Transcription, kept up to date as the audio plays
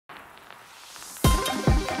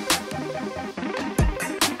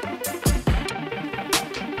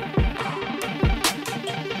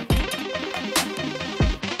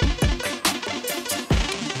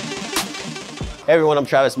Hey everyone, I'm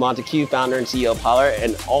Travis Montague, founder and CEO of Holler,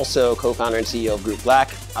 and also co-founder and CEO of Group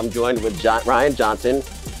Black. I'm joined with Ryan Johnson,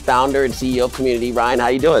 founder and CEO of Cxmmunity. Ryan, how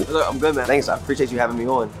you doing? I'm good, man. Thanks. I appreciate you having me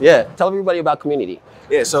on. Yeah, tell everybody about Cxmmunity.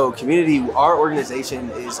 Yeah, so Cxmmunity, our organization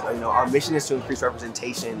is, our mission is to increase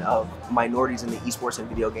representation of minorities in the esports and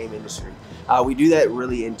video game industry. We do that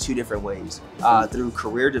really in two different ways, through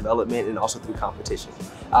career development and also through competition.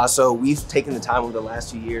 So we've taken the time over the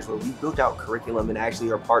last few years where we've built out curriculum and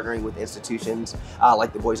actually are partnering with institutions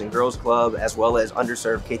like the Boys and Girls Club, as well as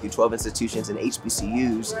underserved K-12 institutions and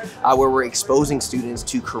HBCUs, where we're exposing students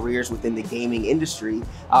to careers within the gaming industry,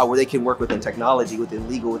 where they can work within technology, within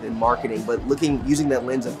legal, within marketing, but using that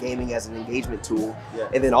lens of gaming as an engagement tool. Yeah.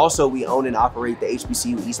 And then also we own and operate the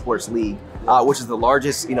HBCU Esports League, which is the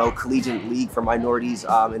largest collegiate league for minorities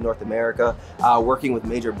in North America, working with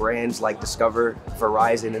major brands like Discover,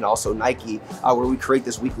 Verizon, and also Nike, where we create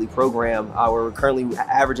this weekly program where we're currently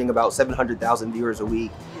averaging about 700,000 viewers a week,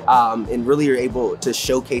 and really are able to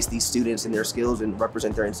showcase these students and their skills and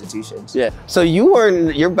represent their institutions. Yeah, so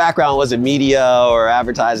your background wasn't media or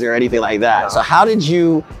advertising or anything like that. No.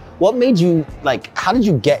 So what made you, how did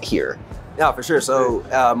you get here? Yeah, for sure. So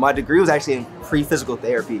my degree was actually in pre-physical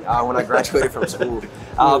therapy when I graduated from school.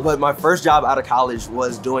 But my first job out of college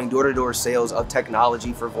was doing door-to-door sales of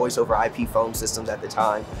technology for voice over IP phone systems at the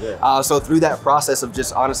time. Yeah. So through that process of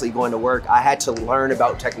just honestly going to work, I had to learn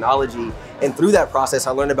about technology. And through that process,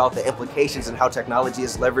 I learned about the implications and how technology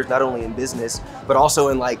is leveraged not only in business, but also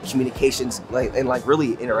in communications and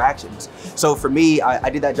really interactions. So for me, I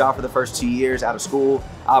did that job for the first 2 years out of school.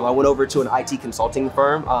 I went over to an IT consulting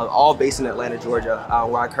firm, all based in Atlanta, Georgia,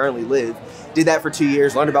 where I currently live. Did that for 2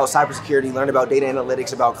 years, learned about cybersecurity, learned about data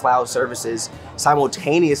analytics, about cloud services.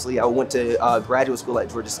 Simultaneously, I went to graduate school at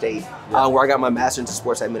Georgia State, where I got my master's in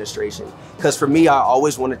sports administration. Because for me, I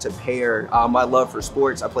always wanted to pair my love for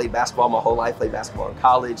sports. I played basketball my whole life, played basketball in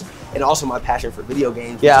college, and also my passion for video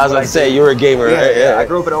games. Yeah, I was going to say, you were a gamer, yeah, right? Yeah, I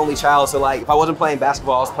grew up an only child, so if I wasn't playing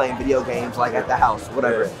basketball, I was playing video games at the house,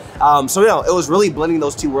 whatever. Yeah. So it was really blending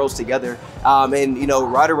those two worlds together. And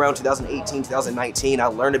right around 2018, 2019, I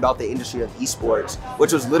learned about the industry of esports,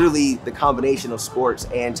 which was literally the combination of sports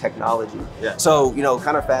and technology. Yeah. So,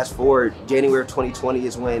 kind of fast forward, January of 2020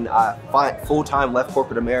 is when I full-time left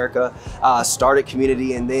corporate America, started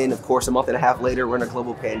Cxmmunity, and then of course a month and a half later, we're in a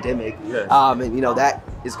global pandemic. Yeah. And that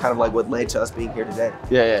is kind of what led to us being here today.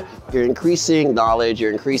 Yeah. You're increasing knowledge,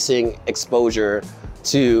 you're increasing exposure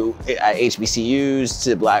to HBCUs,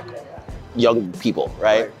 to Black young people,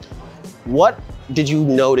 right? What did you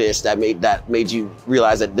notice that made you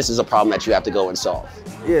realize that this is a problem that you have to go and solve?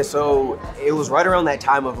 Yeah, so it was right around that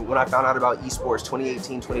time of when I found out about esports,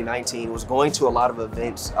 2018, 2019, was going to a lot of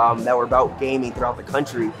events that were about gaming throughout the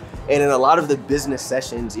country. And in a lot of the business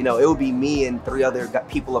sessions, it would be me and 3 other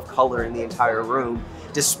people of color in the entire room,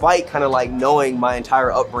 despite kind of knowing my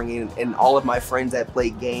entire upbringing and all of my friends that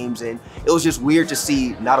played games. And it was just weird to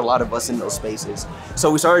see not a lot of us in those spaces.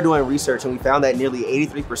 So we started doing research and we found that nearly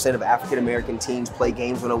 83% of African-American teens play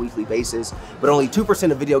games on a weekly basis, but only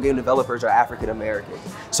 2% of video game developers are African-American.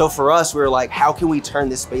 So for us, we were like, how can we turn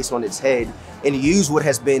this space on its head and use what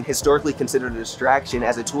has been historically considered a distraction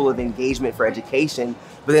as a tool of engagement for education,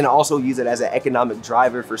 but then also use it as an economic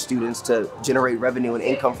driver for students to generate revenue and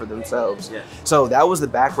income for themselves. Yeah. So that was the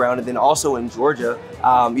background. And then also in Georgia,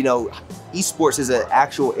 esports is an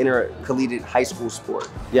actual intercollegiate high school sport.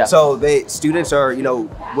 Yeah. So students are,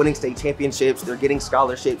 winning state championships, they're getting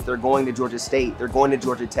scholarships, they're going to Georgia State, they're going to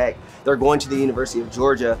Georgia Tech, they're going to the University of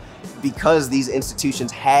Georgia, because these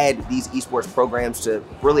institutions had these esports programs to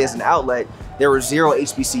really as an outlet. There were 0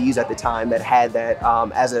 HBCUs at the time that had that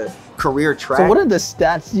as a career track. So what are the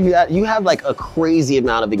stats you have a crazy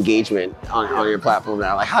amount of engagement on your platform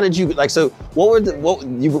now. How did you so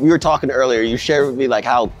we were talking earlier, you shared with me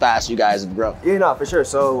how fast you guys have grown. Yeah, no, for sure.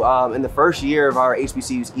 So in the first year of our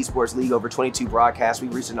HBCU's Esports League, over 22 broadcasts, we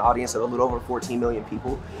reached an audience of a little over 14 million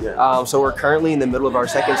people. Yeah. So we're currently in the middle of our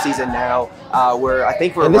second season now, where I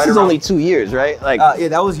think we're and this is only 2 years, right? Yeah,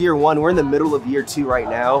 that was year 1. We're in the middle of year 2 right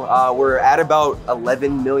now. We're at about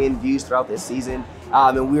 11 million views throughout this season.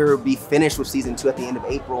 And we'll be finished with season 2 at the end of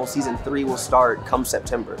April. Season 3 will start come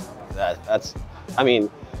September.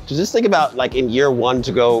 Just think about in year 1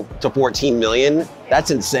 to go to 14 million,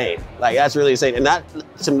 that's insane. That's really insane. And that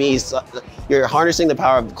to me, you're harnessing the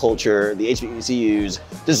power of the culture, the HBCUs,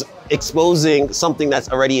 just exposing something that's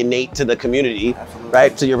already innate to the community. Absolutely.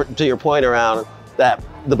 Right? To your point around that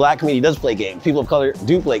the Black community does play games. People of color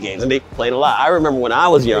do play games, and they played a lot. I remember when I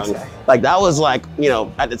was young, that was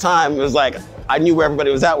at the time, it was I knew where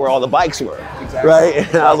everybody was at, where all the bikes were, right?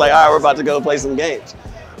 And I was all right, we're about to go play some games.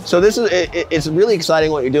 So this is it's really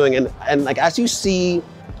exciting what you're doing, and like as you see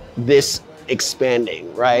this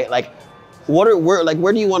expanding, right? Like, where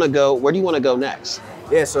do you want to go? Where do you want to go next?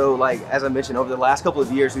 Yeah, so like as I mentioned, over the last couple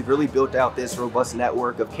of years, we've really built out this robust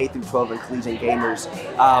network of K through 12 and collegiate gamers.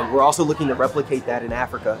 We're also looking to replicate that in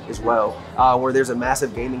Africa as well, where there's a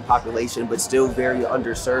massive gaming population, but still very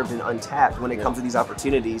underserved and untapped when it comes to these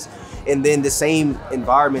opportunities. And then the same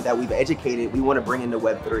environment that we've educated, we want to bring into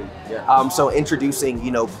Web3. Yeah. So introducing,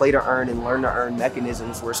 play to earn and learn to earn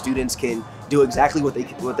mechanisms where students can do exactly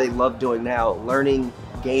what they love doing now, learning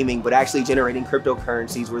gaming, but actually generating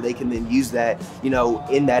cryptocurrencies where they can then use that,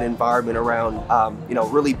 in that environment around,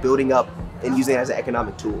 really building up and using it as an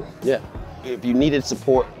economic tool. Yeah. If you needed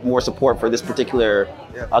more support for this particular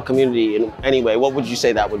community in any way, what would you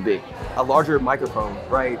say that would be? A larger microphone,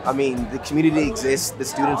 right? I mean, the community exists, the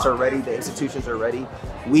students are ready, the institutions are ready.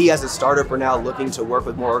 We as a startup are now looking to work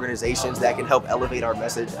with more organizations that can help elevate our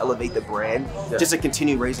message, elevate the brand, just to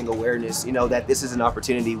continue raising awareness, that this is an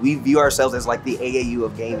opportunity. We view ourselves as like the AAU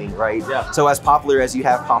of gaming, right? Yeah. So as popular as you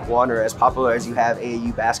have Pop One or as popular as you have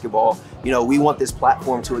AAU basketball, we want this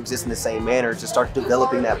platform to exist in the same manner, to start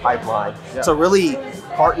developing that pipeline. Yeah. So really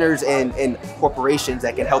partners and corporations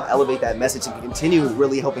that can help elevate that message and continue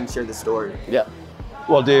really helping share the story. Yeah.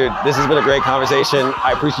 Well, dude, this has been a great conversation.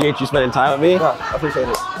 I appreciate you spending time with me. Yeah, I appreciate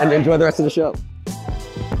it. And enjoy the rest of the show.